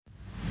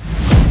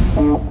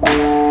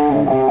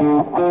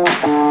Hello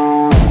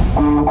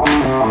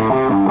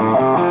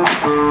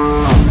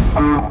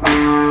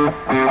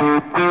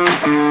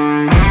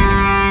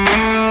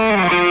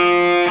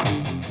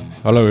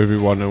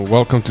everyone and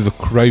welcome to the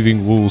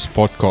Craving Wolves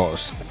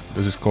podcast.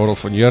 This is Karel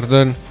van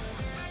Heerden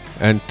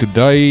and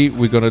today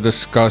we're going to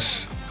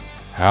discuss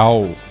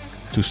how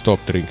to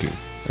stop drinking.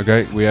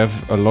 Okay, we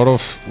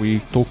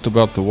talked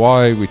about the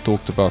why, we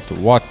talked about the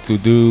what to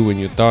do when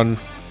you're done.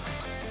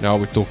 Now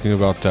we're talking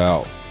about the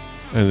how.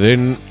 And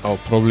then I'll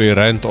probably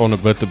rant on a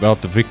bit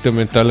about the victim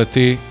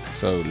mentality.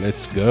 So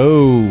let's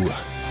go.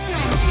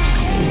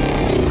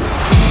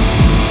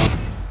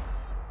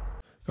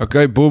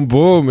 Okay,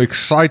 boom,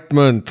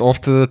 excitement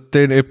after the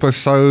 10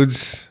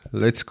 episodes.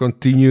 Let's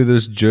continue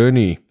this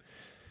journey.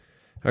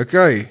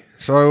 Okay,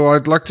 so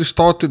I'd like to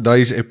start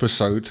today's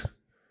episode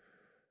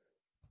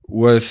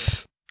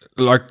with,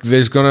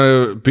 there's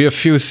gonna be a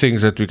few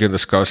things that we can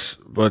discuss,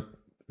 but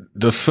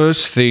the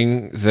first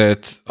thing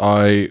that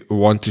I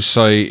want to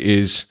say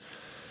is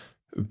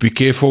be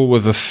careful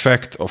with the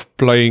fact of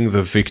playing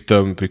the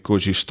victim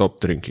because you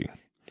stopped drinking.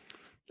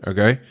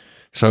 Okay?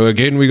 So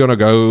again, we're going to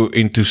go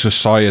into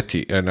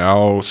society and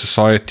how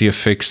society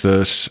affects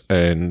this,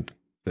 and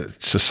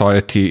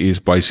society is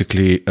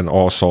basically an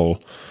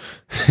arsehole.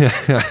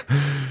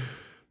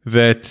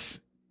 That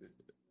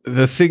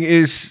the thing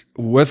is,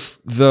 with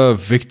the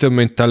victim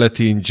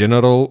mentality in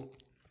general,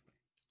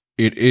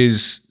 it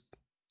is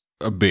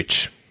a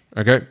bitch,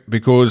 okay?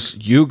 Because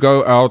you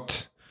go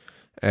out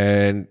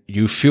and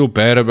you feel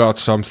bad about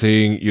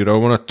something, you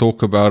don't want to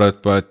talk about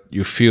it, but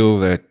you feel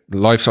that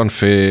life's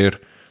unfair,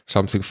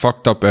 something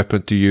fucked up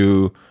happened to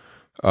you.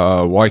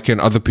 Why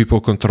can other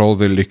people control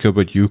their liquor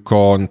but you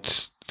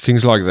can't?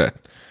 Things like that.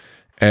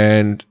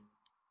 And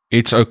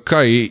it's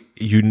okay.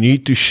 You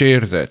need to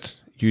share that.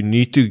 You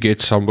need to get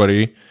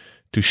somebody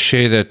to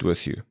share that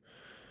with you.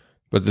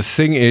 But the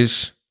thing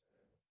is,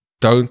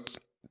 don't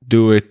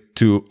do it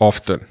too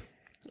often.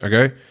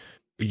 Okay?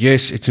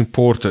 Yes, it's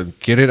important.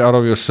 Get it out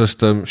of your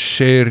system.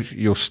 Share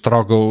your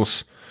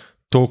struggles.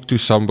 Talk to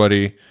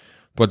somebody.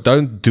 But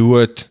don't do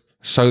it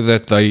so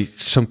that they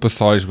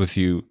sympathize with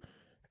you,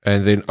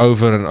 and then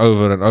over and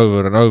over and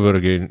over and over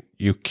again,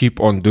 you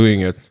keep on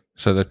doing it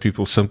so that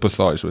people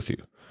sympathize with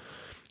you.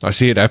 I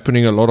see it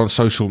happening a lot on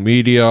social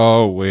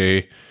media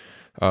where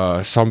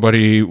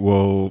somebody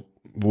will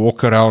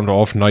walk around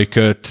half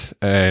naked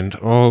and,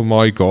 oh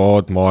my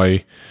God,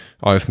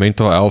 I have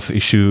mental health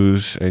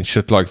issues and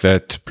shit like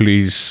that.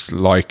 Please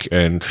like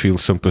and feel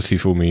sympathy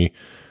for me.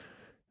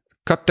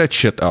 Cut that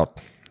shit out.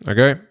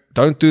 Okay?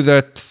 Don't do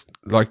that.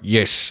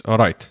 Yes, all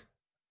right.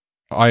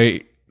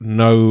 I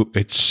know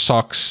it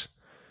sucks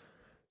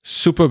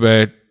super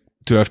bad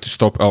to have to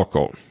stop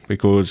alcohol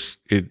because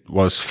it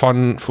was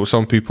fun for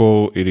some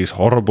people. It is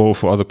horrible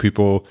for other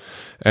people.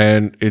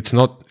 And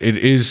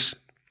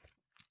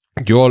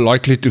you're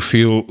likely to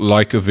feel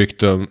like a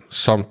victim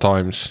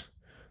sometimes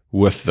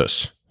with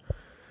this.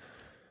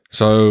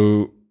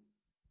 So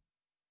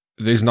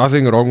there's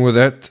nothing wrong with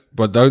that,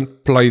 but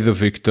don't play the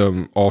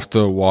victim after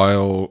a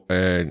while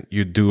and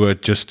you do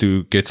it just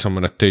to get some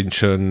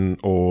attention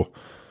or,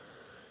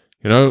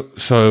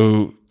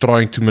 so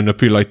trying to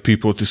manipulate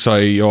people to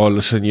say,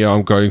 listen,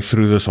 I'm going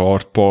through this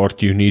hard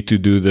part. You need to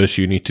do this.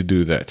 You need to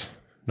do that.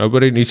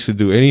 Nobody needs to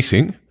do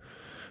anything.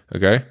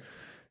 Okay.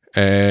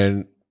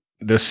 And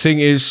the thing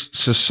is,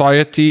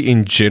 society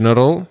in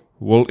general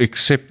will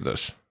accept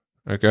this.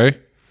 Okay.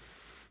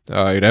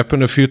 It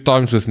happened a few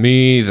times with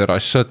me that I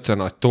sit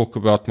and I talk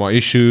about my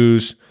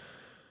issues.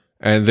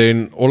 And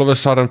then all of a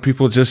sudden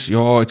people just,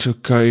 it's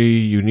okay.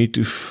 You need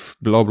to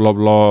blah, blah,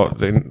 blah.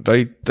 Then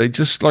they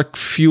just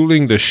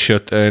fueling the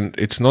shit. And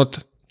it's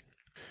not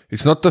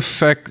the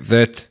fact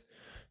that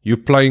you're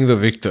playing the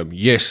victim.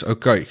 Yes.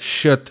 Okay.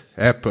 Shit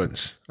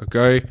happens.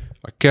 Okay.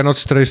 I cannot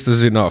stress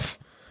this enough.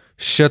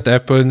 Shit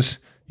happens.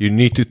 You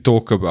need to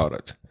talk about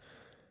it.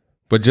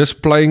 But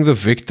just playing the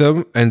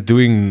victim and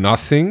doing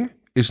nothing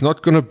is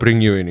not going to bring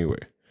you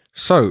anywhere.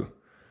 So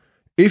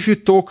if you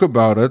talk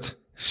about it,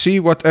 see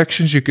what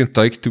actions you can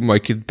take to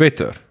make it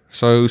better.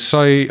 So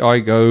say I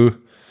go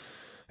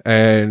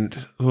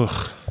and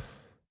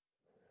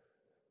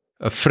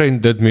a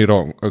friend did me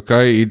wrong.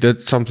 Okay, he did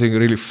something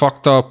really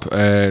fucked up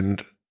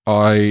and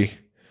I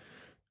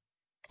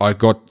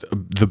got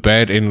the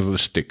bad end of the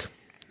stick.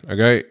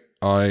 Okay,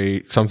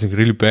 something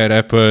really bad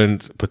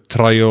happened,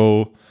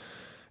 betrayal.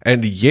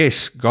 And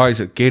yes, guys,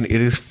 again, it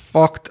is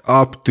fucked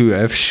up to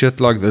have shit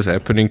like this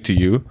happening to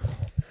you.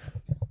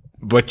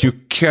 But you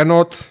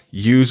cannot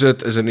use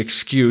it as an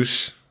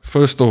excuse,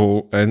 first of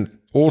all. And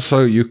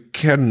also, you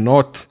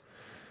cannot,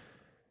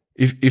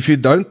 if you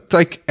don't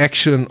take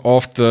action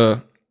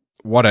after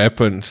what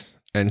happened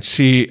and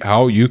see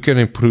how you can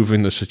improve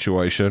in the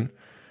situation,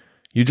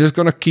 you're just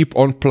going to keep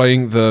on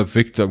playing the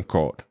victim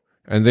card.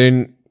 And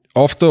then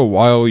after a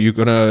while, you're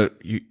gonna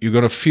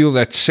feel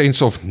that sense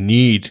of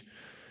need,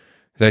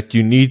 that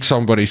you need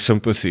somebody's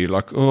sympathy.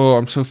 Like, oh,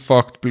 I'm so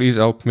fucked. Please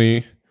help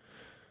me.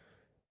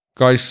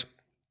 Guys,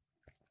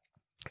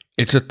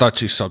 it's a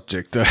touchy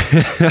subject.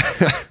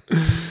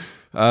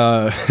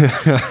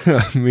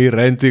 me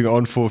ranting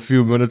on for a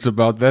few minutes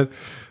about that.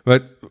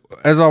 But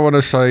as I want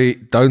to say,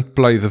 don't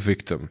play the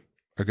victim,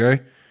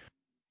 okay?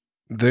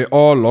 There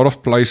are a lot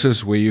of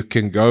places where you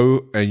can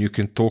go and you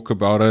can talk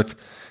about it,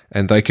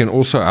 and they can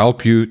also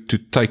help you to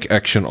take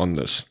action on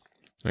this,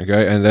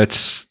 okay? And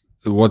that's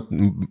what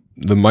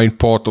the main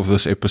part of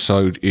this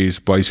episode is,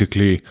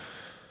 basically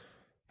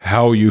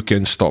how you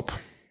can stop,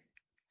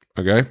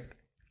 okay?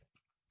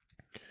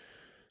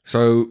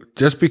 So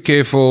just be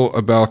careful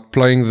about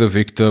playing the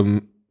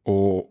victim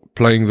or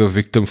playing the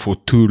victim for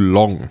too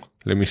long.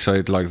 Let me say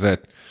it like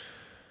that.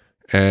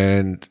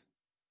 And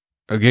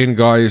again,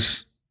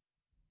 guys,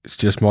 it's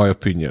just my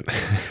opinion.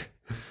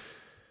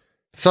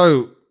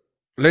 So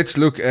let's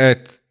look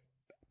at,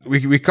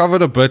 we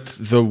covered a bit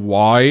the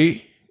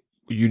why.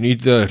 You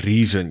need the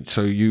reason.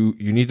 So you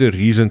need a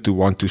reason to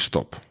want to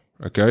stop,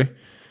 okay?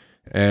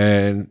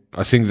 And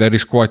I think that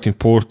is quite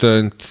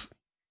important,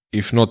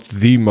 if not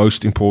the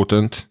most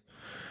important,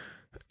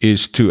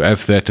 is to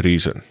have that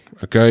reason,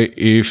 okay?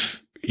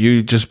 If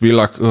you just be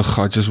like, ugh,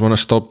 I just want to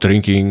stop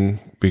drinking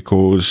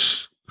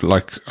because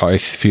like I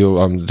feel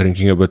I'm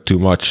drinking a bit too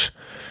much,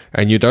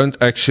 and you don't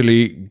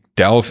actually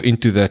delve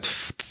into that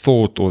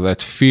thought or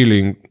that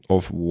feeling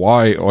of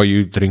why are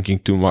you drinking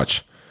too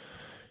much.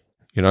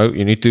 You know,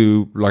 you need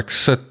to like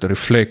sit,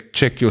 reflect,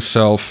 check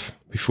yourself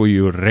before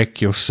you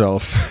wreck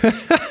yourself.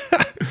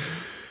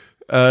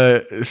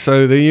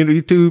 So then you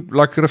need to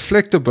like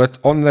reflect a bit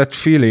on that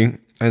feeling,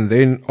 and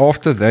then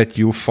after that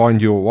you'll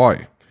find your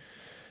why.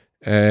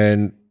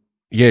 And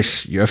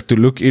yes, you have to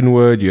look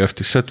inward, you have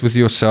to sit with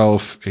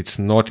yourself. It's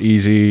not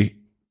easy.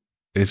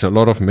 There's a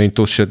lot of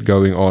mental shit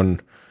going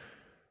on.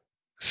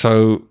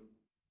 So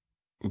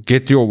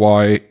get your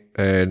why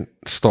and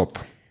stop.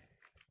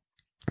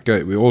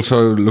 Okay, we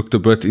also looked a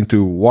bit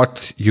into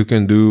what you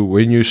can do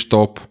when you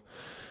stop,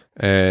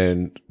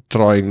 and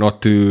trying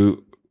not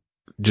to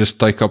just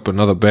take up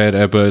another bad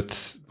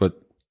habit, but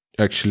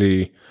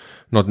actually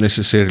not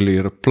necessarily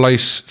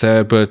replace the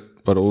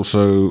habit, but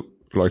also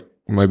like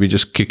maybe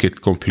just kick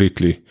it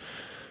completely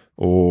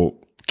or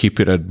keep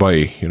it at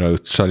bay, you know,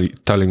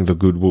 telling the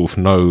good wolf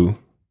no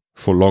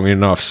for long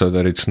enough so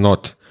that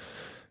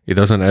it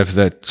doesn't have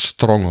that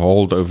strong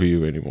hold over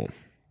you anymore.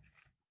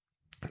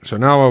 So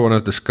now I want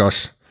to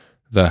discuss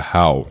the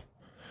how.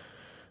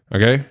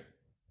 Okay?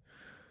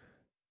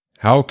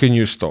 How can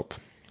you stop?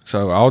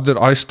 So how did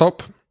I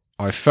stop?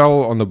 I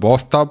fell on the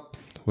bathtub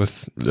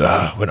with,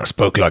 when I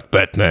spoke like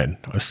Batman,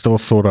 I still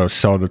thought I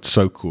sounded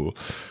so cool,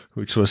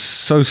 which was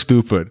so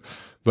stupid.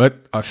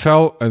 But I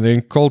fell, and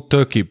then cold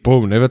turkey,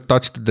 boom, never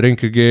touched the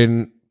drink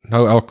again,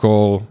 no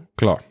alcohol,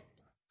 klar.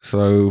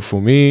 So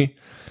for me,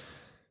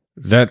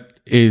 that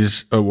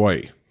is a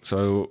way.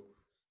 So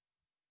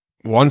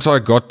once I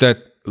got that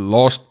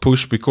last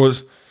push,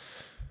 because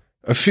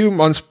a few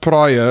months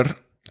prior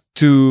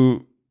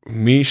to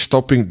me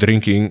stopping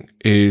drinking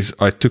is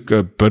I took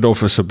a bit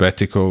of a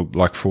sabbatical,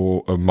 like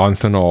for a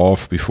month and a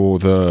half before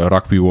the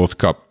Rugby World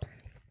Cup,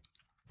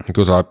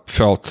 because I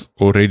felt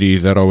already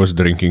that I was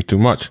drinking too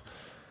much.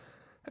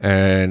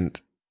 And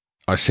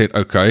I said,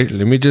 okay,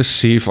 let me just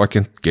see if I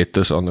can get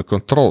this under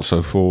control.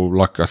 So for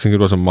like, I think it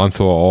was a month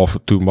or a half or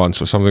 2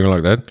 months or something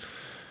like that,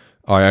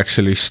 I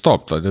actually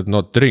stopped. I did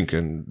not drink,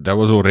 and that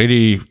was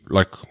already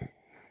like,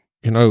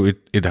 you know,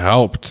 it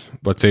helped.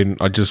 But then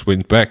I just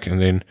went back, and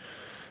then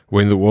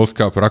when the World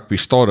Cup rugby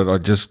started, I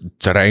just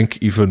drank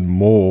even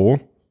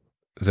more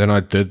than I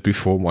did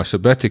before my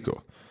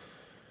sabbatical.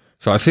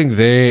 So I think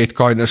there it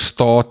kind of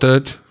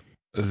started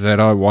that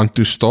I want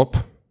to stop.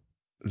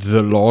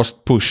 The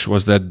last push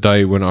was that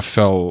day when I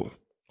fell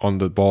on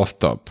the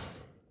bathtub.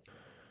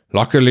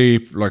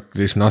 Luckily, like,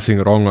 there's nothing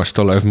wrong. I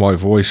still have my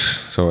voice,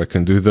 so I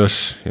can do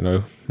this. You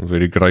know, I'm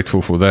very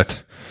grateful for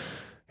that.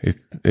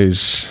 It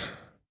is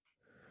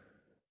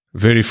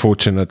very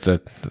fortunate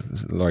that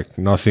like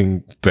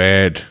nothing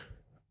bad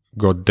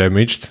got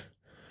damaged.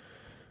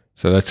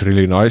 So that's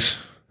really nice.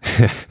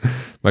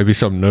 Maybe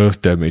some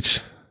nerve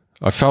damage.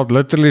 I felt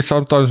literally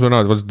sometimes when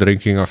I was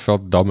drinking, I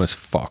felt dumb as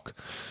fuck.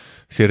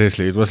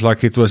 Seriously, it was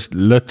like it was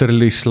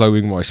literally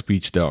slowing my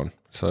speech down.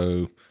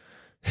 So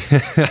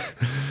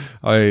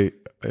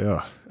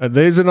yeah. And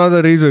there's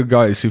another reason,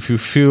 guys. If you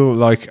feel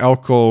like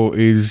alcohol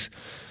is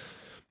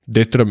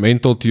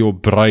detrimental to your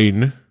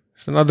brain,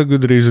 it's another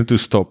good reason to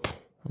stop.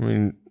 I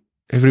mean,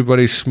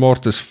 everybody's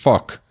smart as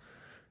fuck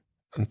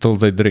until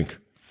they drink.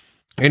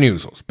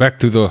 Anyways, back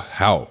to the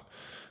how.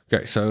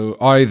 Okay, so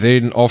I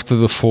then, after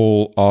the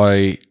fall,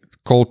 I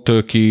cold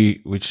turkey,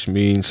 which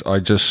means I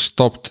just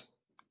stopped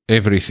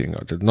everything.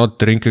 I did not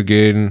drink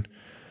again,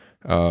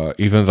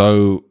 even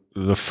though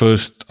the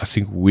first, I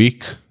think,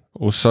 week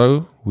or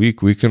so,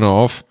 week and a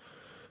half,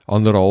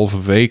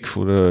 1.5 week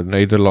for the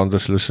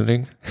Nederlanders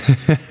listening,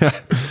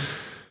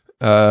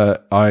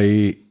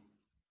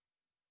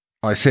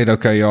 I said,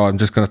 okay, yeah, I'm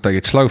just going to take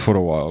it slow for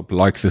a while,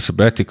 like the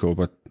sabbatical.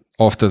 But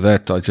after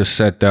that, I just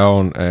sat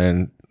down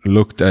and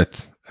looked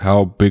at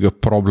how big a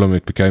problem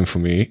it became for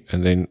me,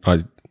 and then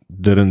I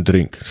didn't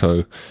drink.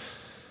 So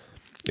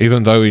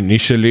Even though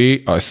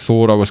initially I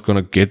thought I was going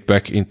to get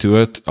back into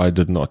it, I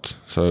did not.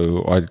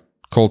 So I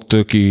cold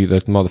turkey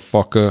that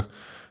motherfucker,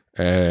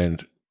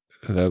 and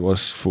that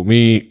was, for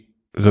me,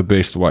 the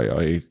best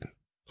way.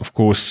 Of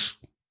course,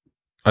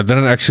 I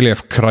didn't actually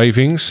have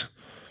cravings,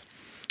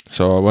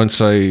 so I won't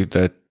say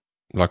that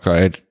like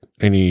I had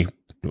any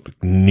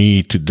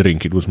need to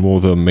drink. It was more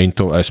the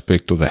mental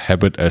aspect or the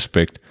habit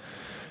aspect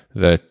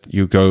that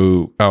you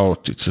go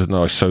out, it's a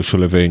nice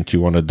social event,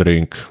 you want to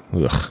drink,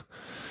 ugh.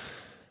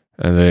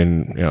 And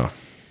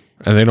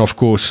then of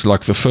course,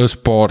 like the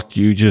first part,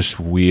 you just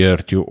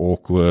weird, you're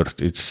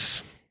awkward,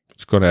 it's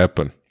gonna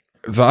happen.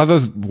 The other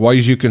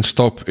ways you can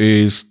stop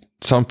is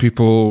some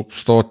people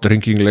start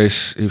drinking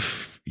less.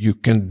 If you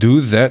can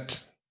do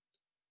that,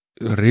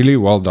 really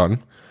well done,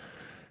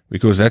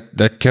 because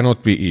that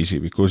cannot be easy.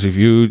 Because if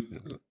you,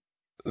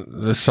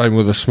 the same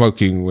with the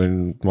smoking,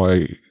 when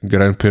my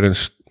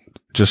grandparents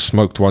just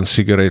smoked one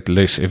cigarette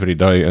less every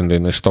day and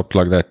then they stopped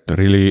like that,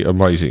 really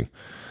amazing.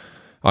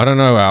 I don't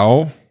know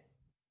how,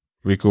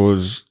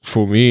 because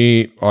for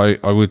me, I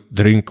would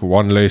drink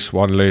one less,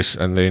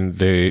 and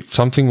then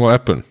something will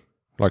happen.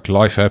 Like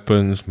life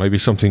happens, maybe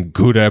something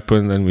good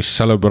happened, and we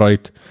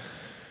celebrate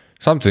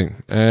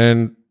something.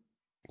 And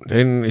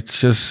then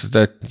it's just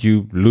that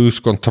you lose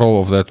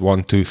control of that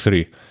 1, 2,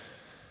 3.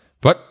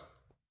 But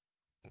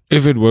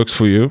if it works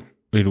for you,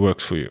 it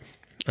works for you.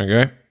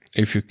 Okay?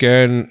 If you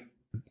can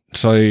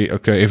say,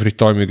 okay, every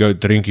time you go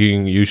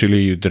drinking,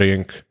 usually you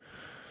drink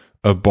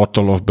a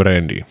bottle of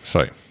brandy,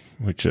 say,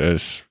 which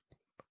is,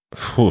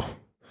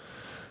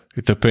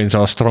 it depends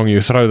how strong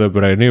you throw the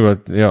brandy,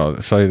 but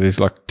yeah, say there's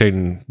like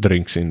 10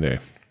 drinks in there.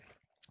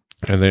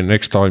 And then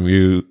next time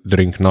you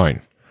drink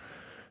 9.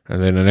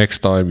 And then the next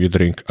time you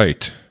drink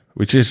 8,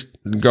 which is,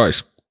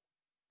 guys,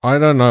 I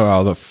don't know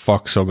how the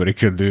fuck somebody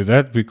can do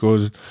that,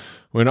 because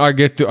when I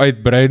get to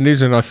 8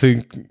 brandies, and I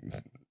think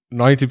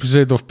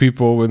 90% of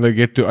people, when they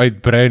get to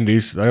 8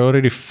 brandies, they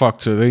already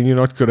fucked, so then you're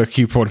not going to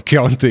keep on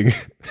counting.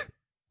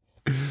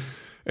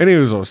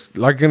 Anyways,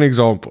 like an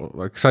example,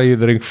 like say you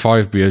drink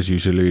 5 beers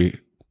usually,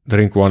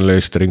 drink one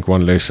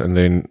less, and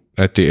then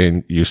at the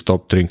end you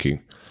stop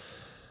drinking.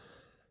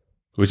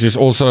 Which is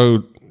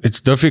also,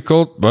 it's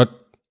difficult,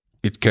 but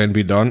it can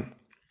be done.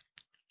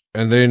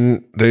 And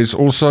then there's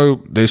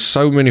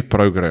so many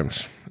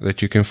programs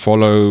that you can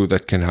follow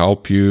that can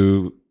help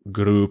you,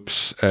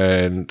 groups,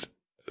 and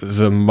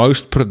the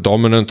most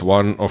predominant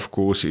one, of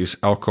course, is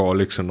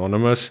Alcoholics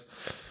Anonymous.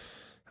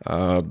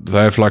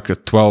 They have like a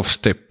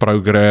 12-step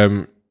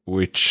program,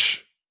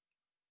 which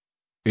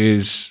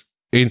is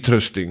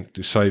interesting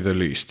to say the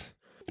least.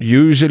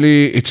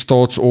 Usually it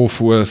starts off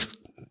with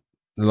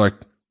like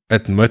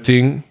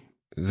admitting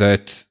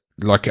that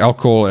like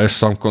alcohol has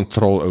some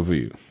control over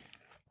you.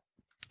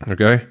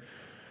 Okay?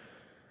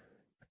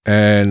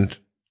 And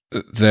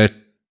that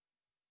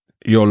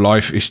your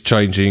life is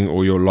changing,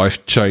 or your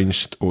life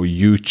changed, or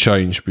you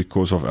changed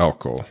because of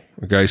alcohol.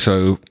 Okay,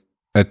 so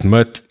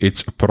admit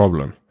it's a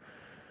problem.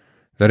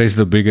 That is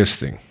the biggest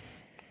thing.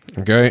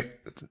 Okay,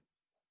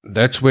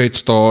 that's where it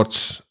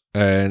starts,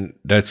 and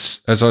that's,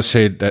 as I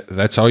said,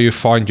 that's how you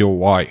find your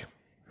why.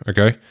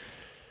 Okay,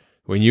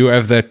 when you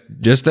have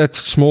that, just that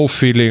small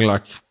feeling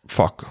like,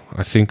 fuck,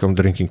 I think I'm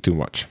drinking too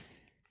much,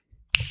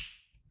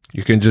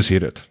 you can just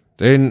hit it.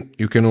 Then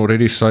you can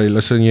already say,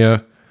 listen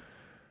here,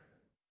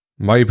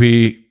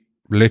 maybe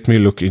let me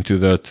look into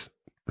that,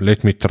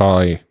 let me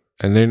try,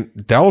 and then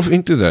delve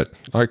into that.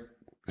 Like,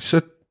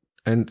 sit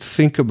and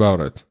think about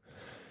it.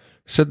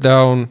 Sit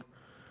down,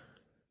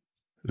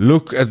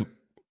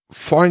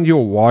 find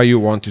your why you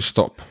want to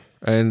stop.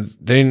 And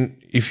then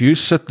if you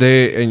sit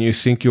there and you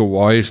think your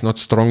why is not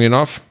strong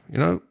enough,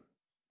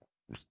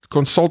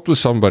 consult with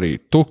somebody,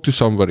 talk to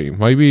somebody.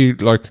 Maybe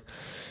like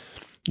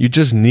you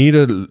just need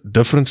a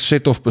different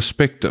set of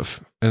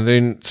perspective. And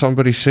then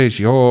somebody says,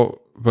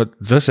 yo, but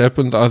this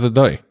happened the other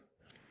day.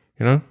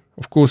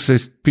 Of course,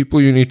 there's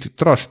people you need to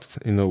trust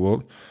in the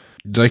world.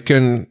 They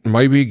can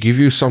maybe give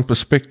you some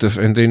perspective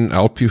and then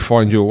help you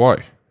find your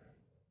why.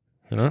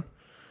 And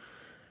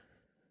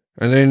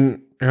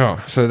then,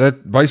 so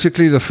that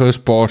basically the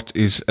first part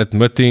is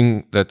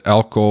admitting that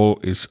alcohol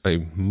is a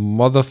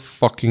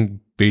motherfucking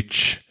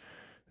bitch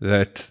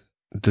that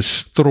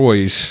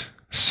destroys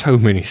so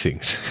many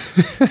things.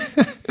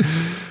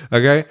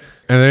 Okay?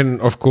 And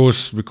then, of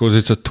course, because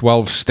it's a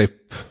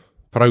 12-step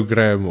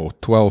program, or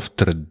 12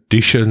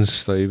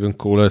 traditions, they even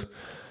call it.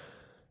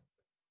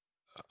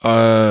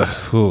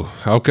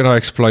 How can I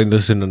explain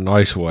this in a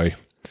nice way?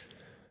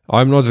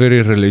 I'm not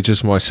very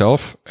religious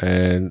myself,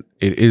 and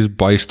it is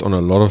based on a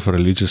lot of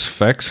religious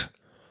facts,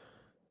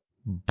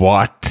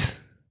 but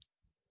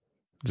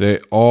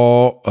there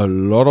are a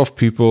lot of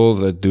people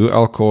that do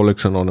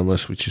Alcoholics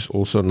Anonymous, which is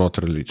also not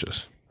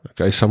religious.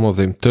 Okay, some of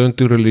them turn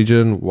to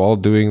religion while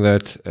doing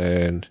that,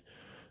 and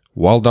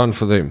well done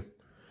for them.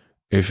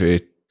 If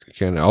it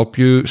can help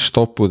you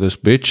stop with this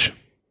bitch,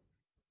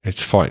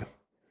 it's fine.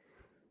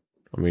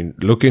 I mean,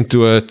 look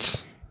into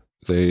it.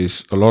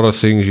 There's a lot of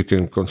things you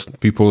can,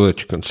 people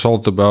that you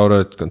consult about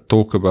it, can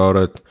talk about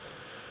it.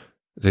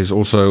 there's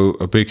also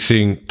a big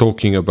thing.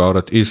 Talking about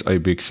it is a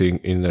big thing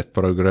in that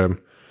program.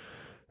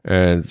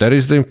 And that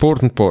is the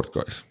important part,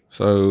 guys.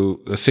 So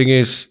the thing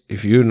is,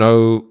 if you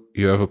know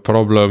you have a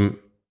problem,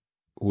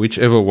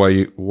 whichever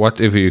way,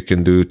 whatever you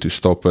can do to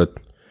stop it,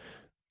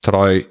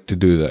 try to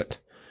do that.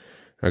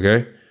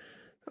 Okay?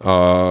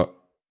 I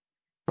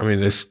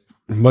mean, there's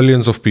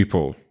millions of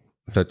people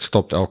that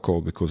stopped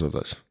alcohol because of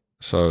this.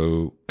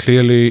 So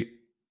clearly,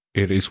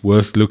 it is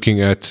worth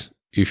looking at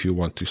if you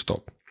want to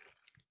stop.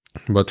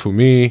 But for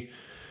me,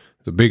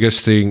 the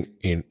biggest thing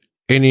in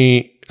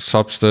any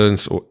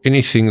substance or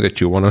anything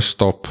that you want to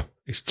stop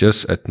is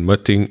just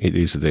admitting it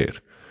is there.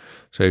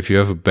 So if you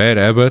have a bad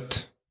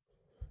habit,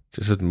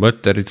 just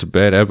admit that it's a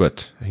bad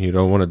habit and you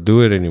don't want to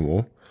do it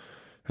anymore.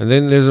 And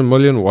then there's a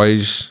million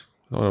ways,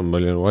 not a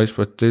million ways,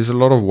 but there's a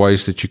lot of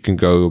ways that you can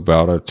go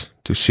about it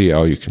to see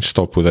how you can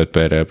stop with that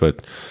bad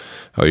habit,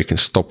 how you can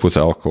stop with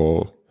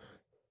alcohol.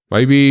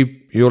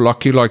 Maybe you're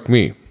lucky like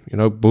me.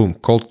 Boom,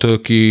 cold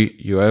turkey,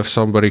 you have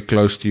somebody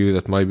close to you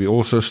that maybe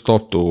also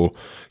stopped, or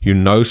you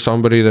know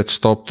somebody that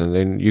stopped, and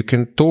then you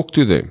can talk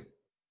to them,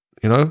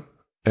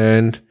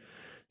 and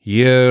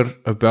hear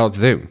about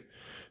them.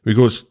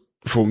 Because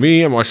for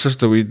me and my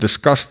sister, we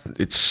discussed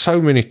it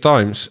so many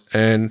times,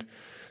 and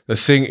the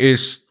thing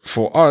is,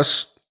 for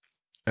us,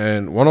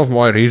 and one of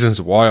my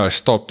reasons why I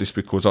stopped is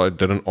because I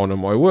didn't honor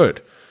my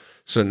word.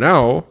 So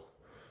now,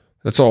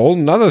 that's a whole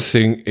nother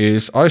thing,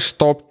 is I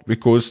stopped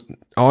because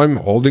I'm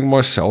holding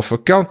myself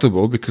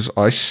accountable, because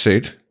I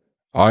said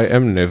I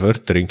am never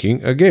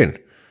drinking again.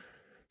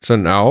 So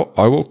now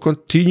I will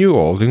continue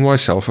holding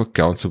myself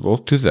accountable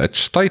to that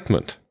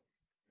statement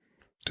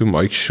to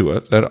make sure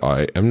that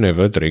I am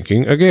never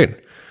drinking again.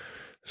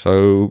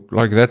 So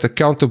like that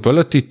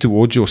accountability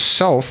towards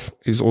yourself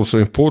is also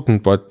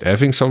important, but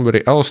having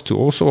somebody else to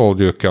also hold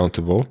you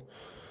accountable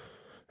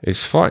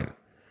is fine.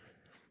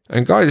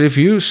 And guys, if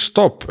you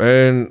stop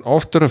and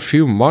after a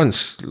few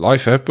months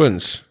life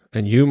happens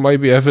and you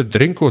maybe have a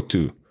drink or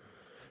two,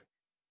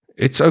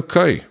 it's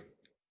okay.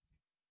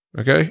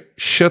 Okay?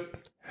 Shit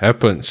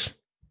happens.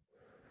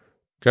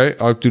 Okay?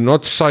 I do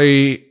not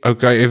say,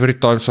 okay, every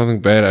time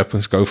something bad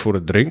happens, go for a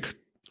drink.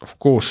 Of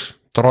course,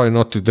 try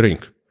not to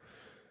drink.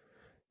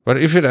 But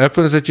if it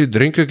happens that you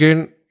drink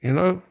again,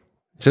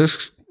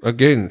 just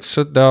again,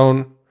 sit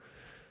down,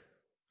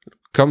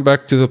 come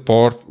back to the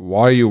part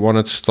why you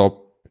want to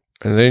stop,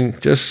 and then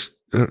just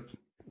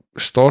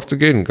start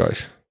again,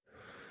 guys.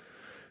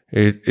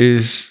 It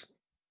is,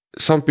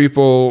 some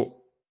people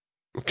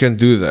can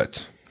do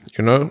that,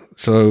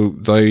 so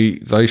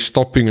they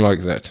stopping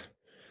like that.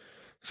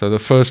 So the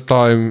first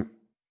time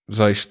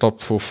they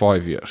stopped for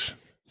 5 years,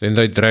 then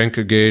they drank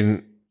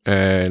again,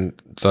 and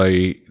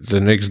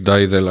the next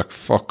day they're like,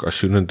 fuck, I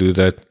shouldn't do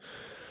that.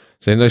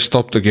 Then they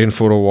stopped again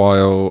for a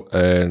while,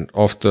 and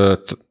after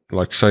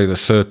say the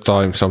third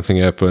time something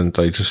happened,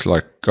 they just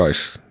like,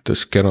 guys,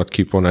 this cannot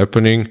keep on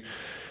happening.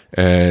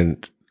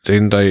 And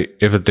then they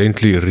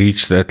evidently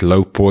reach that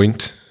low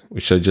point,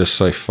 which they just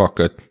say, fuck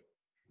it,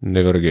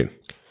 never again.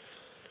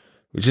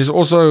 Which is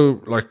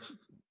also like,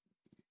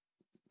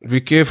 be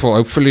careful.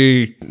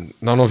 Hopefully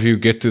none of you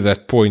get to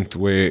that point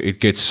where it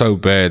gets so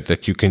bad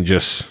that you can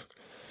just,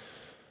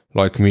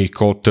 like me,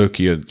 cold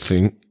turkey a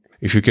thing.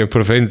 If you can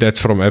prevent that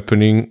from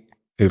happening,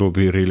 it'll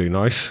be really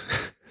nice.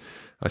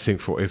 I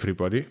think for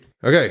everybody.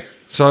 Okay,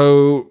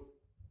 so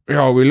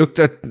we looked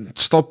at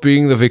stop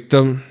being the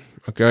victim.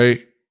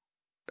 Okay,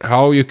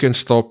 how you can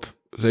stop.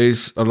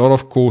 There's a lot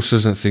of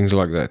courses and things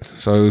like that.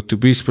 So to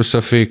be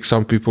specific,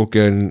 some people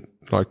can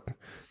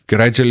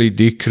gradually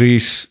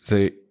decrease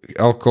the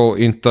alcohol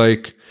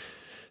intake.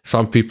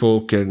 Some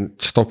people can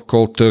stop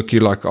cold turkey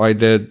like I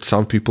did.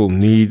 Some people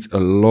need a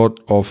lot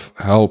of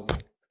help.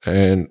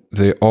 And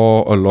there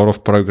are a lot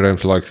of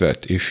programs like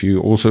that. If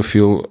you also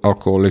feel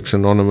Alcoholics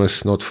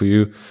Anonymous not for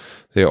you,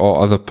 there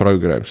are other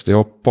programs. There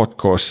are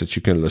podcasts that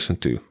you can listen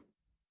to.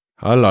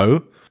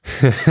 Hello.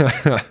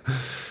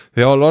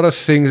 There are a lot of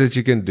things that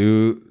you can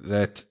do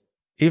that,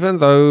 even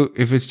though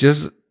if it's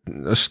just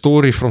a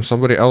story from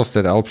somebody else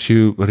that helps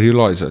you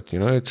realize it,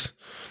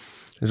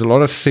 there's a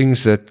lot of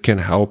things that can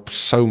help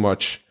so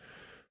much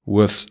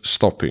with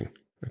stopping.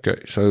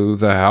 Okay, so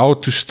the how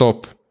to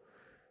stop,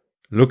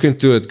 look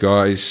into it,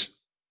 guys.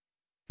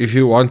 If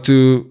you want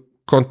to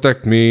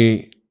contact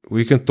me,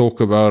 we can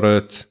talk about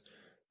it.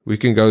 We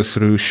can go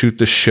through, shoot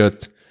the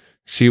shit,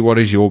 see what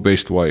is your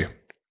best way.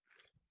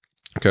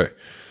 Okay.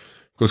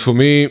 Because for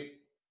me,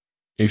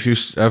 if you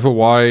have a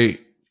why,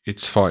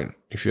 it's fine.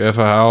 If you have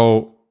a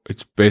how,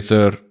 it's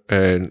better.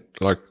 And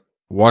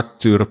what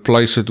to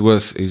replace it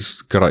with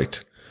is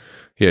great.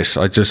 Yes,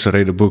 I just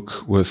read a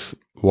book with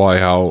why,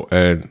 how,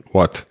 and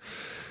what,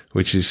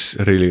 which is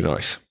really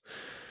nice.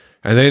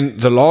 And then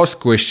the last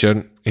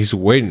question is,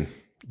 when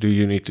do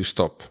you need to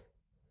stop?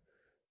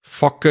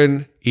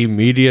 Fucking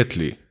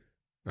immediately.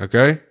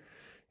 Okay?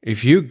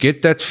 If you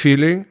get that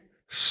feeling,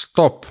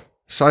 stop.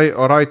 Say,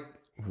 all right,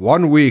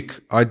 1 week,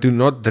 I do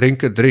not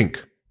drink a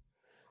drink.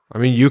 I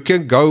mean, you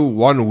can go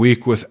 1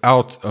 week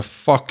without a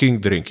fucking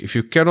drink. If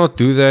you cannot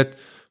do that,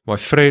 my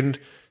friend,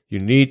 you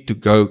need to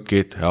go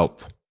get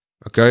help.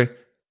 Okay?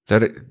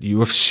 That you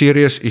have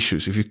serious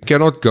issues. If you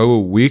cannot go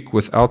a week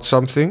without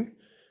something,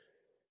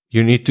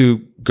 you need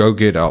to go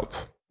get help.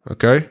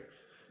 Okay?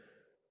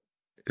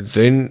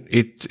 Then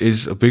it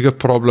is a bigger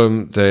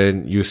problem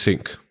than you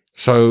think.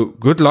 So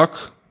good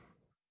luck,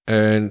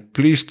 and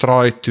please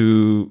try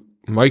to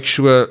make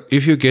sure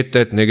if you get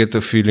that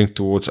negative feeling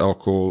towards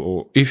alcohol,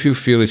 or if you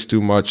feel it's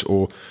too much,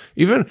 or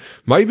even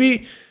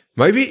maybe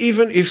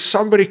even if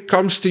somebody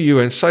comes to you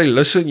and say,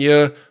 listen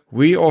here,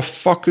 we are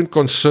fucking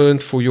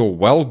concerned for your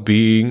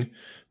well-being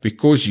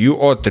because you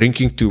are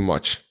drinking too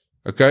much.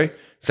 Okay?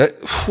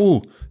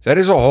 That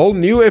is a whole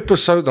new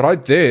episode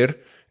right there,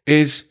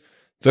 is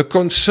the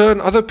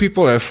concern other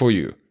people have for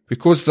you,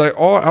 because they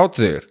are out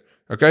there.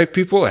 Okay?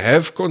 People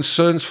have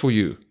concerns for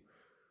you.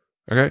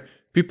 Okay?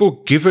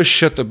 People give a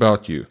shit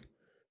about you,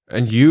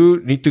 and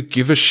you need to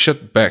give a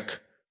shit back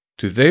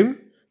to them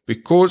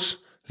because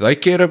they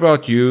care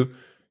about you.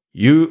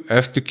 You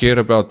have to care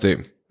about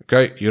them.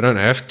 Okay? You don't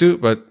have to,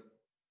 but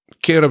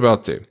care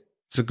about them.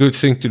 It's a good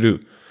thing to do.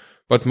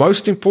 But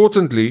most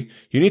importantly,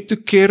 you need to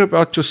care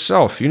about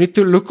yourself. You need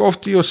to look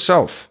after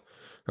yourself.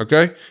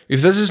 Okay?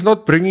 If this is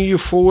not bringing you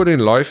forward in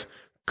life,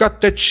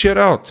 cut that shit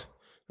out.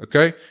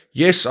 Okay?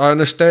 Yes, I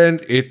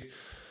understand it.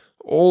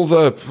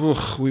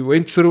 We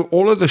went through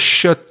all of the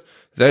shit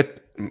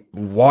that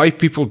why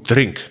people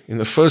drink in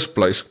the first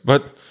place.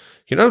 But,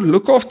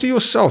 look after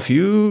yourself.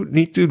 You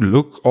need to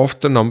look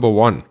after number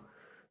one.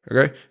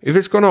 Okay? If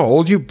it's going to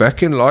hold you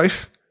back in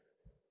life,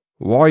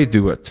 why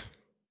do it?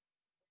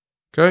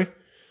 Okay?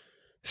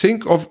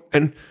 Think of,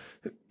 and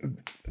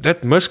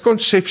that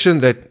misconception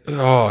that,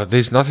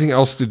 there's nothing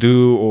else to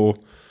do, or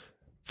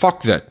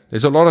fuck that.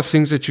 There's a lot of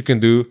things that you can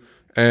do.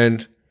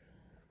 And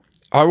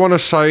I want to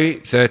say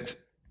that,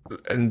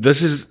 and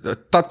this is a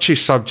touchy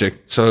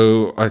subject,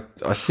 so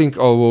I think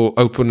I will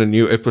open a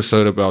new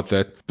episode about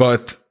that.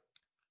 But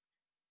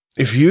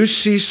if you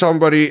see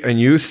somebody and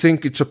you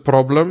think it's a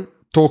problem,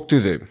 talk to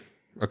them.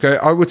 Okay,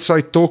 I would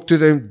say talk to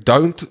them.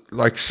 Don't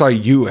say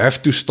you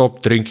have to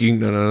stop drinking.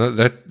 No.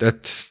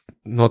 That's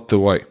not the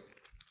way.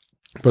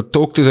 But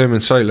talk to them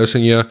and say,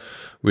 listen here,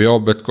 we are a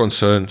bit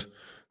concerned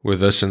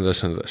with this and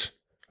this and this.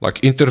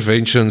 Like,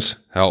 interventions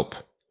help.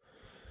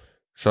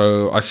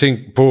 So I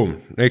think,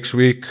 boom, next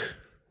week,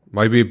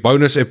 maybe a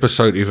bonus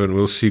episode even,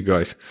 we'll see,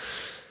 guys.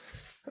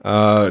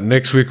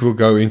 Next week we'll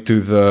go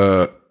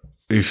into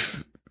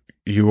if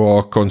you are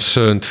a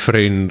concerned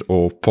friend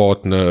or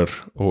partner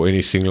or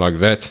anything like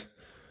that,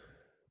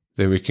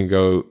 then we can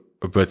go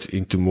a bit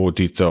into more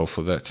detail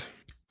for that.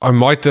 I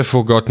might have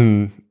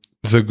forgotten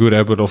the good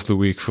habit of the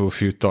week for a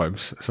few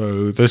times.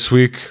 So this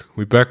week,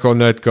 we're back on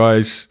that,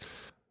 guys.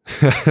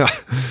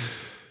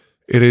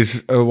 It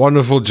is a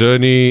wonderful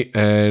journey,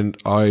 and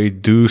I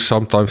do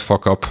sometimes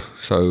fuck up,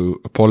 so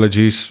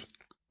apologies.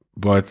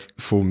 But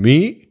for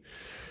me,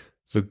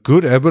 the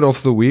good habit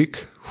of the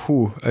week,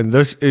 and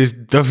this is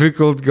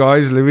difficult,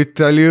 guys, let me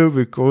tell you,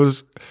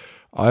 because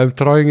I'm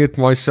trying it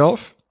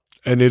myself,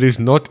 and it is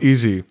not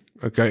easy.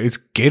 Okay, it's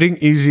getting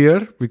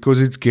easier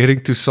because it's getting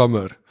to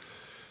summer.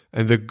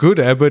 And the good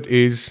habit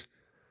is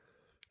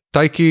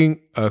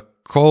taking a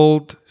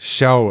cold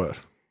shower.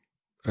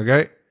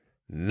 Okay,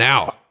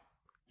 now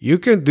you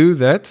can do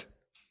that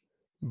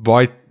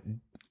by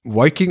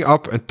waking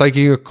up and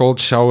taking a cold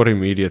shower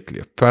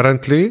immediately.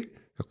 Apparently,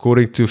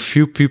 according to a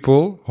few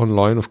people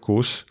online, of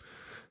course,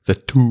 the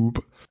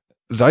tube,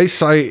 they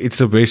say it's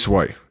the best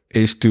way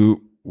is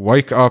to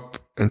wake up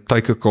and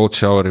take a cold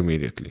shower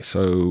immediately.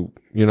 So,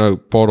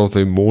 part of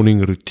the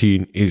morning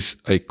routine is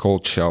a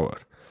cold shower.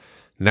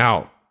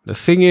 Now, the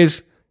thing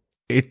is,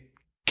 it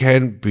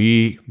can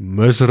be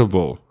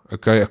miserable.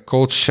 Okay, a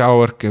cold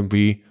shower can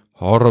be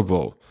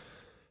horrible.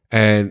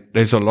 And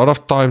there's a lot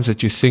of times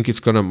that you think it's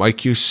going to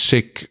make you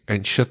sick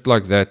and shit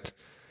like that.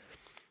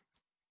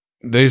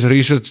 There's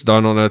research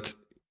done on it.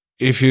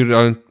 If you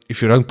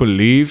don't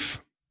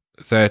believe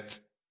that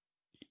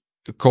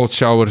a cold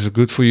shower is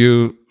good for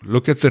you,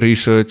 look at the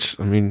research.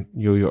 I mean,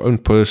 you're your own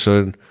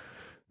person.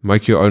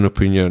 Make your own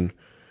opinion.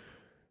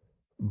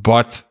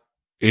 But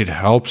it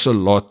helps a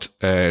lot.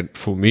 And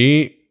for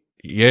me,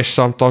 yes,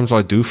 sometimes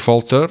I do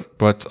falter,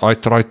 but I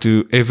try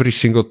to, every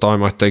single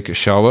time I take a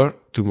shower,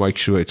 to make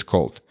sure it's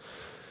cold.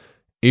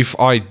 If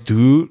I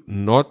do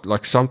not,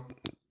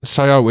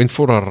 say I went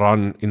for a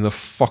run in the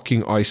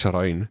fucking ice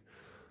rain,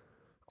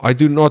 I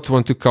do not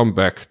want to come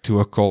back to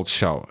a cold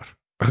shower.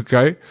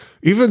 Okay?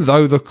 Even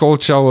though the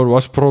cold shower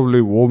was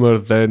probably warmer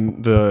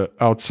than the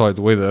outside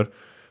weather,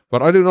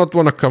 but I do not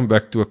want to come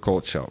back to a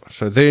cold shower.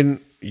 So then,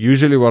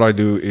 usually what I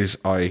do is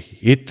I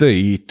hit the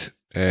heat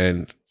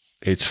and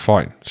it's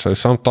fine. So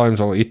sometimes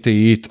I'll hit the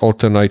heat,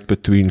 alternate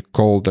between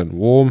cold and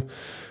warm.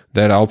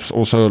 That helps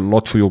also a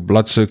lot for your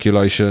blood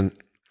circulation.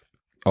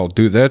 I'll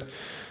do that.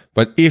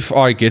 But if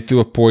I get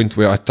to a point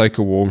where I take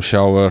a warm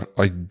shower,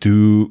 I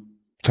do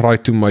try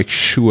to make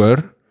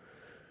sure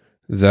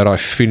that I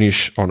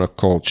finish on a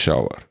cold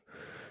shower.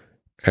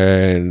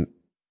 And,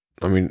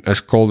 I mean,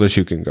 as cold as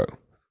you can go.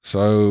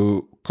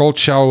 So, cold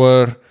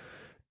shower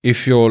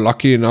if you're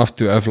lucky enough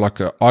to have like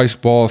an ice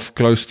bath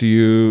close to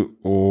you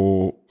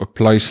or a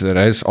place that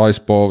has ice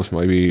baths,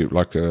 maybe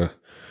like a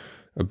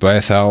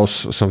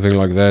bathhouse or something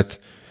like that,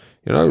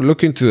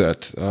 look into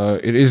that.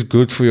 It is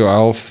good for your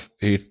health.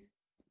 It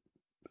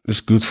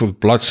is good for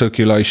blood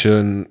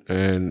circulation,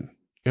 and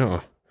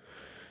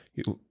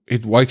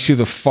it wakes you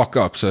the fuck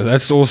up. So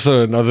that's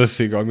also another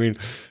thing. I mean,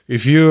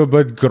 if you're a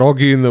bit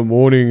groggy in the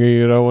morning and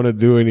you don't want to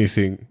do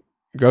anything,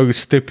 go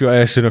step your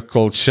ass in a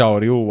cold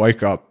shower. You'll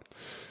wake up.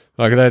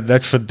 Like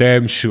that's for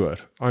damn sure.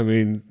 I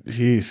mean,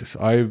 Jesus,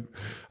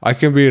 I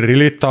can be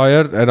really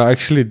tired, and I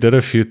actually did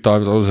a few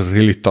times. I was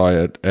really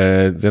tired,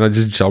 and then I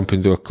just jump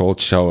into a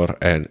cold shower,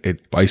 and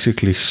it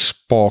basically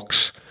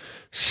sparks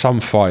some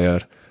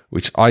fire,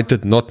 which I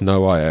did not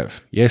know I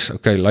have. Yes,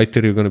 okay, later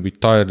you're going to be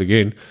tired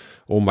again,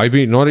 or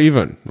maybe not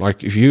even.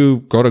 Like if you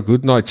got a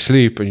good night's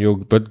sleep and you're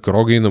a bit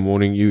groggy in the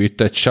morning, you hit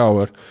that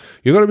shower,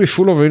 you're going to be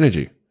full of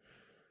energy.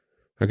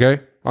 Okay,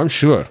 I'm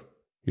sure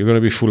you're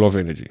going to be full of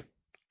energy.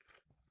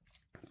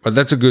 But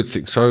that's a good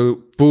thing.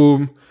 So,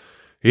 boom,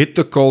 hit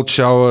the cold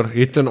shower,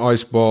 hit an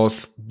ice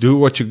bath, do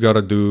what you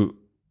gotta do,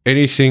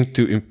 anything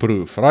to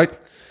improve, right?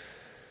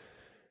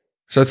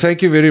 So,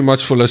 thank you very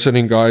much for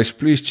listening, guys.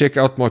 Please check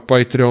out my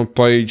Patreon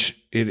page.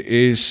 It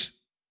is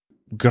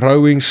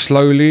growing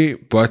slowly,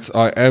 but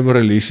I am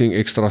releasing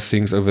extra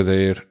things over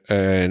there,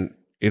 and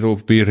it'll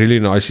be really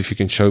nice if you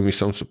can show me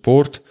some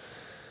support.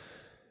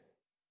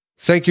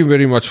 Thank you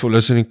very much for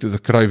listening to the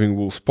Craving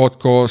Wolves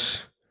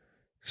podcast.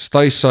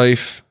 Stay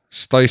safe.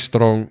 Stay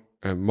strong,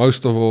 and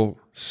most of all,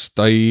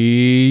 stay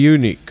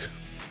unique.